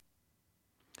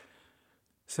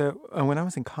So when I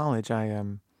was in college, I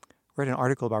read an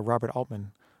article about Robert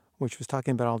Altman, which was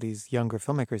talking about all these younger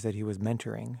filmmakers that he was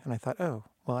mentoring, and I thought, oh,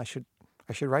 well, I should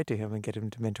write to him and get him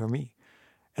to mentor me.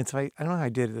 And so I don't know how I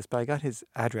did this, but I got his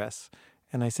address,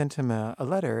 and I sent him a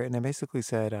letter, and I basically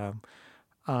said,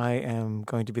 I am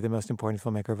going to be the most important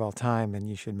filmmaker of all time, and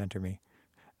you should mentor me.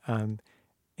 Um,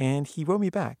 and he wrote me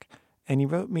back, and he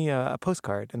wrote me a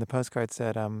postcard, and the postcard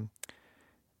said,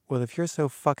 well, if you're so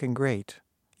fucking great,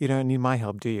 you don't need my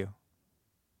help, do you?